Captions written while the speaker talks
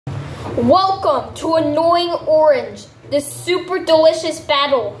Welcome to Annoying Orange, the super delicious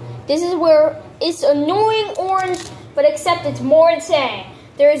battle. This is where it's Annoying Orange, but except it's more insane.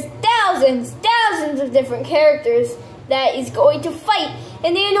 There's thousands of different characters that is going to fight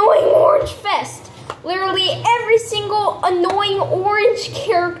in the Annoying Orange Fest. Literally every single Annoying Orange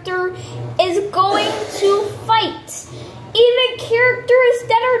character is going to fight. Even characters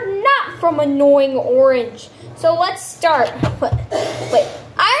that are not from Annoying Orange. So let's start. Wait,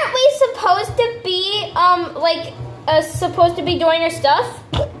 aren't we supposed to be supposed to be doing our stuff?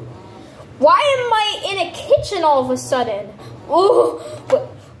 Why am I in a kitchen all of a sudden? Ooh,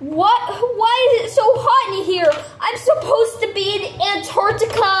 what? Why is it so hot in here? I'm supposed to be in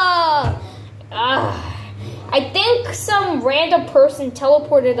Antarctica. I think some random person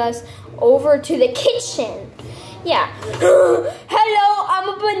teleported us over to the kitchen. Yeah. Hello, I'm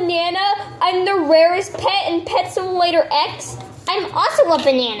a banana. I'm the rarest pet in Pet Simulator X. I'm also a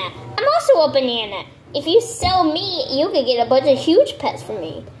banana. If you sell me, you can get a bunch of huge pets from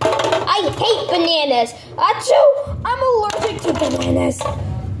me. I hate bananas. Achoo! I'm allergic to bananas.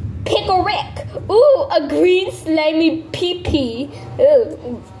 Pickle Rick. Ooh, a green slimy pee-pee.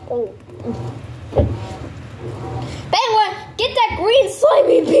 Penguin, get that green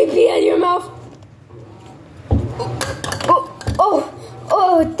slimy pee-pee out of your mouth.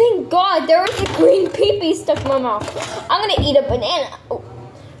 Oh, thank God, there was a green pee-pee stuck in my mouth. I'm gonna eat a banana.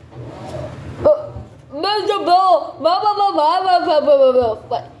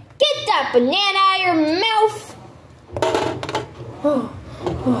 But get that banana out of your mouth.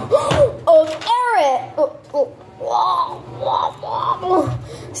 Eric.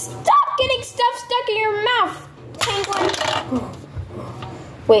 Stop getting stuff stuck in your mouth, Penguin.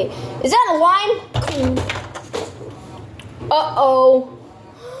 Wait, is that a lime? Uh-oh.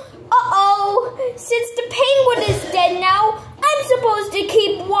 Since the penguin is dead now, I'm supposed to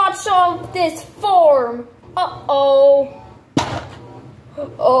keep watch of this farm.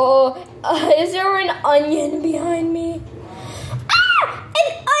 Is there an onion behind me? Ah!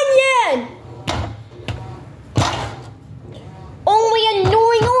 An onion! Only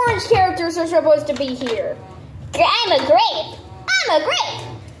Annoying Orange characters are supposed to be here. I'm a grape.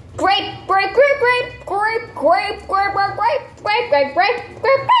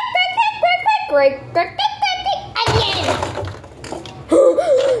 Onion.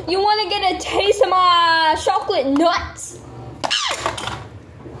 You want to get a taste of my chocolate nuts?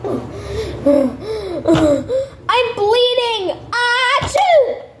 I'm bleeding.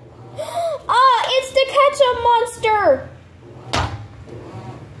 Achoo! It's the ketchup monster.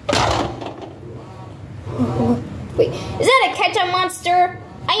 Wait, is that a ketchup monster?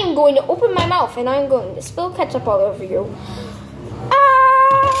 I am going to open my mouth and I'm going to spill ketchup all over you.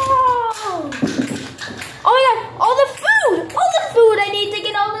 Oh my God, all the food! I need to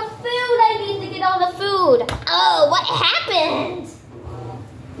get all the food. Oh, what happened?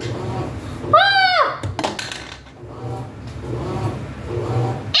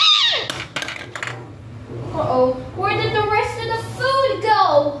 Uh-oh, where did the rest of the food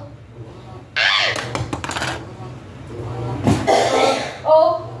go?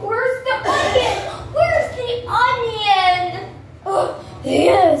 Where's the onion?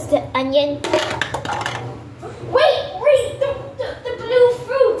 Here's the onion. Wait, the blue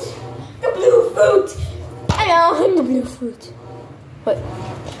fruit. I know, I'm the blue fruit. What?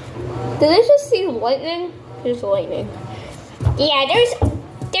 Did I just see lightning? There's lightning. Yeah, there's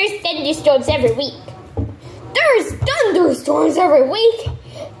thunderstorms every week. There's thunderstorms every week?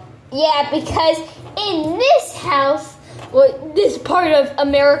 Yeah, because in this house, this part of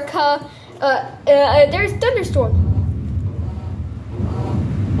America, there's thunderstorms.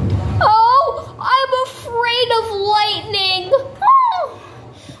 Oh, I'm afraid of lightning. Oh.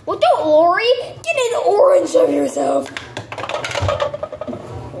 Well, don't worry. Get an orange of yourself.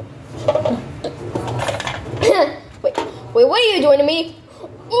 Wait, what are you doing to me?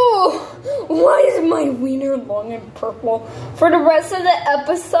 Oh, why is my wiener long and purple? For the rest of the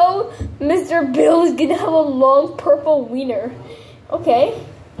episode, Mr. Bill is gonna have a long purple wiener. Okay.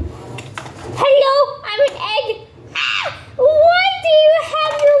 Hello, I'm an egg. Why do you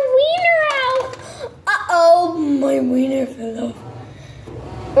have your wiener out? Uh-oh, my wiener fell off.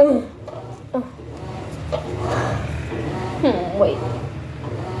 Wait.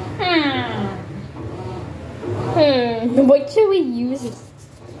 What should we use?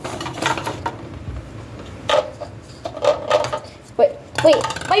 Wait,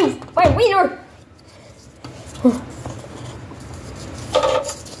 my wiener!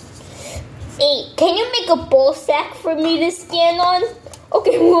 Hey, can you make a ball sack for me to stand on?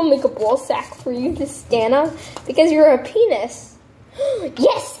 Okay, we'll make a ball sack for you to stand on because you're a penis.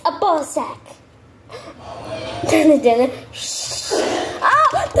 Yes, a ball ball sack.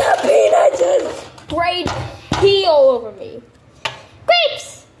 Ah, the peanut just sprayed pee all over me.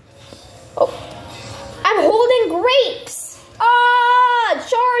 Grapes! Oh, I'm holding grapes. Ah,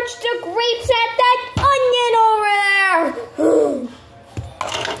 charge the grapes at that onion over there.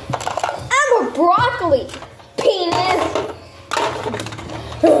 I'm a broccoli. Penis.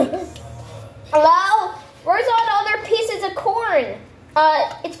 Hello? Where's all the other pieces of corn?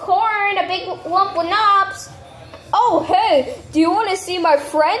 It's corn, a big lump with knobs. Oh, hey, do you want to see my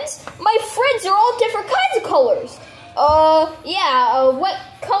friends? My friends are all different kinds of colors. What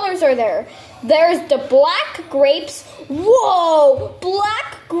colors are there? There's the black grapes. Whoa,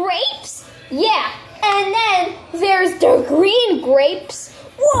 black grapes? Yeah, and then there's the green grapes.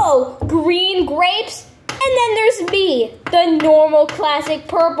 Whoa, green grapes. And then there's me, the normal classic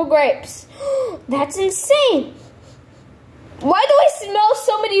purple grapes. That's insane. Why do I smell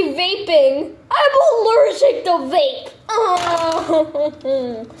somebody vaping? I'm allergic to vape.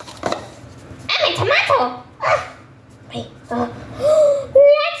 I'm a tomato. Wait,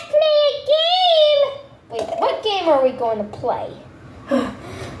 Let's play a game. wait, what game are we going to play?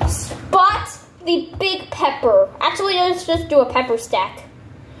 Spot the big pepper. Actually, let's just do a pepper stack.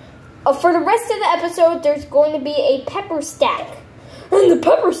 For the rest of the episode, there's going to be a pepper stack. And the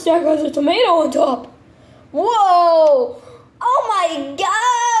pepper stack has a tomato on top. Whoa! Oh my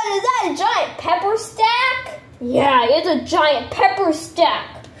god! Is that a giant pepper stack? Yeah, it's a giant pepper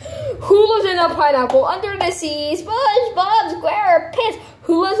stack. Who lives in a pineapple under the sea? SpongeBob SquarePants.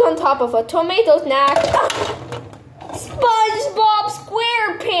 Who lives on top of a tomato snack? SpongeBob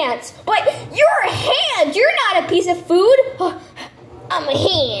SquarePants. But you're a hand. You're not a piece of food. I'm a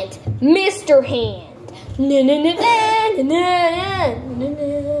hand. Mr. Hand.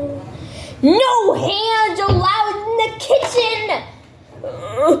 No hands allowed in the kitchen.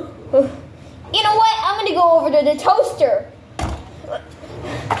 You know what? I'm gonna go over to the toaster.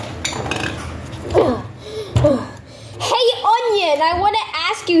 Hey, Onion, I want to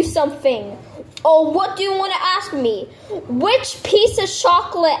ask you something. Oh, what do you want to ask me? Which piece of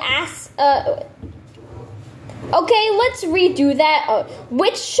chocolate okay, let's redo that.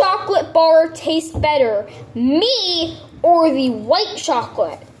 Which chocolate bar tastes better? Me or the white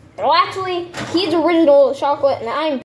chocolate? Well, actually, he's original chocolate and I'm